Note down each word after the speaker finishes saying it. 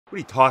What are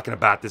you talking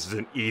about? This is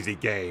an easy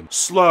game.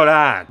 Slow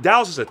down.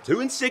 Dallas is a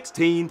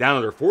 2-16, down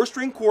to their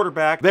 4th-string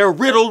quarterback. They're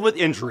riddled with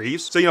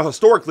injuries. So,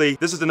 historically,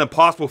 this is an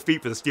impossible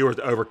feat for the Steelers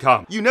to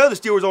overcome. The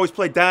Steelers always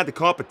play down to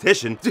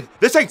competition.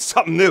 This ain't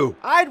something new.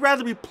 I'd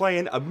rather be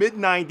playing a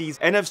mid-90s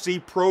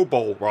NFC Pro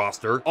Bowl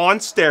roster on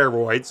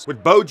steroids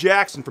with Bo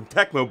Jackson from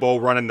Tecmo Bowl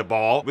running the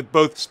ball, with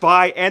both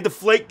Spy and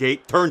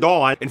Deflategate turned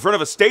on in front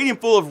of a stadium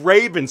full of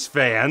Ravens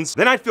fans.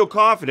 Then I'd feel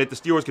confident the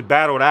Steelers could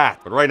battle that.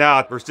 But right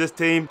now, versus this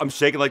team, I'm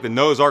shaking like the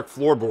Noah's Ark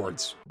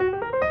floorboards.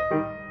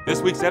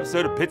 This week's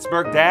episode of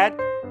Pittsburgh Dad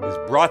is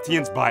brought to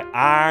you by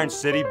Iron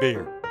City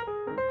Beer.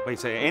 Wait,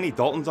 say Andy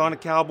Dalton's on the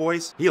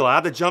Cowboys? He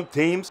allowed to jump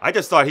teams? I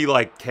just thought he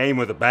came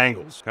with the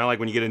Bengals. Kind of like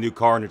when you get a new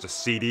car and there's a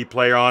CD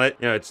player on it.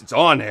 It's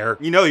on there.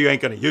 You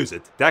ain't gonna use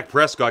it. Dak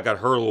Prescott got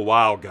hurt a little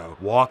while ago.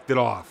 Walked it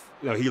off.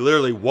 He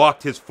literally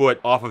walked his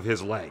foot off of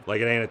his leg, like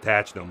it ain't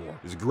attached no more.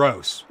 It's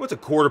gross. What's a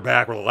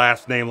quarterback with a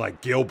last name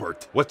like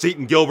Gilbert? What's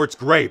eating Gilbert's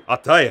grape? I'll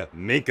tell you,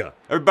 Minka.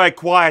 Everybody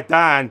quiet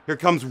down. Here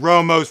comes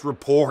Romo's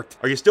report.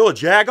 Are you still a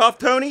jag-off,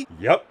 Tony?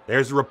 Yep,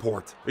 there's the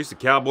report. At least the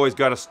Cowboys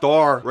got a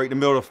star right in the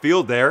middle of the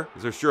field there,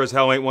 because there sure as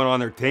hell ain't one on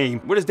their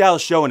team. What is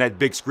Dallas showing that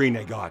big screen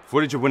they got?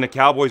 Footage of when the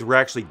Cowboys were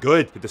actually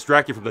good to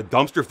distract you from the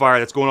dumpster fire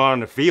that's going on in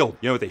the field.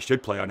 You know what they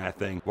should play on that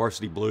thing?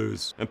 Varsity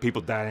Blues. And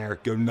people down there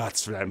go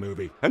nuts for that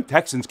movie. Them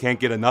Texans can't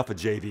get enough of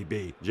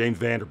JVB, James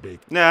Vanderbeek.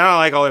 Nah, I don't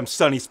like all them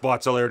sunny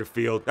spots all over the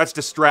field. That's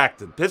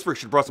distracting. Pittsburgh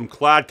should have brought some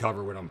cloud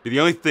cover with them. Be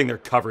the only thing they're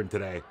covering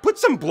today. Put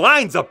some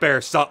blinds up there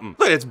or something.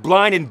 Look, it's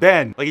blind and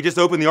Ben, like he just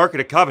opened the Ark of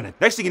the Covenant.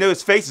 Next thing you know,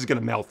 his face is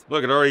gonna melt.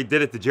 Look, it already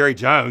did it to Jerry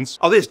Jones.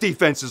 Oh, this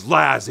defense is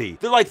lousy.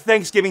 They're like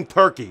Thanksgiving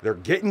turkey. They're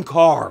getting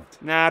carved.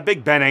 Nah,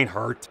 Big Ben ain't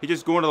hurt. He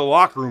just going to the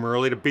locker room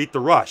early to beat the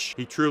rush.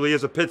 He truly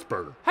is a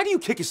Pittsburgher. How do you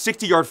kick a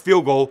 60-yard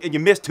field goal and you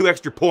miss 2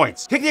 extra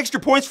points? Kick the extra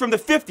points from the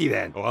 50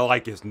 then. Oh, I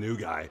like this new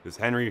guy. This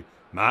Henry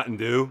Mountain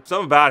Dew.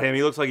 Something about him,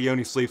 he looks like he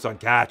only sleeps on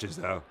couches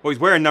though. Well, he's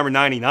wearing number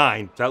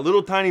 99. So that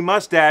little tiny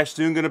mustache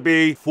soon gonna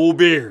be full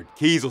beard,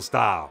 Kiesel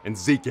style. And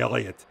Zeke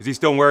Elliott. Is he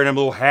still wearing them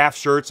little half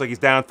shirts like he's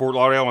down in Fort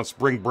Lauderdale on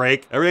spring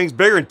break? Everything's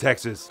bigger in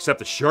Texas, except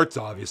the shirts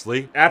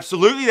obviously.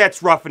 Absolutely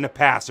that's roughing the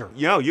passer.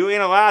 You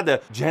ain't allowed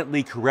to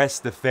gently caress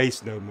the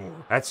face no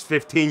more. That's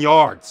 15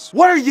 yards.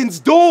 What are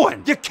yins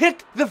doing? You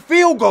kick the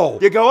field goal.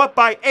 You go up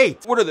by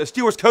 8. What are the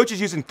Steelers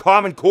coaches using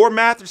Common Core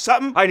math or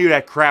something? I knew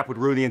that crap would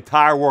ruin the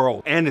entire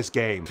world and this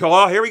game.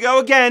 Well, here we go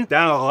again.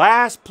 Down to the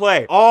last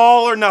play.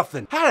 All or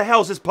nothing. How the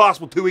hell is this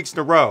possible 2 weeks in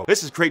a row?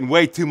 This is creating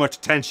way too much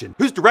tension.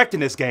 Who's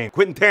directing this game?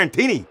 Quentin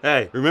Tarantini.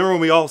 Hey, remember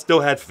when we all still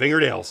had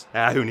fingernails?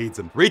 Who needs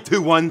them? 3,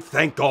 2, 1,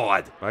 thank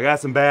God. I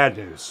got some bad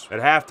news. At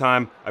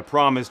halftime, I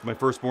promised my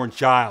firstborn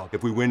child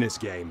if we win this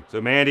game.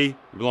 So, Mandy,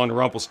 you belong to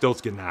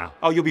Rumpelstiltskin now.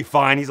 Oh, you'll be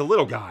fine. He's a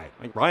little guy.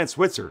 Like Ryan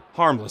Switzer.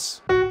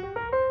 Harmless.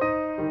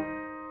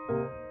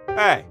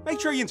 Hey, make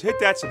sure you hit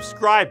that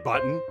subscribe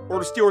button or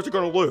the Steelers are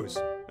gonna lose.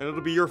 And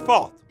it'll be your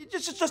fault. You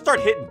just start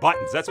hitting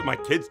buttons. That's what my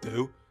kids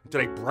do until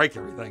they break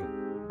everything.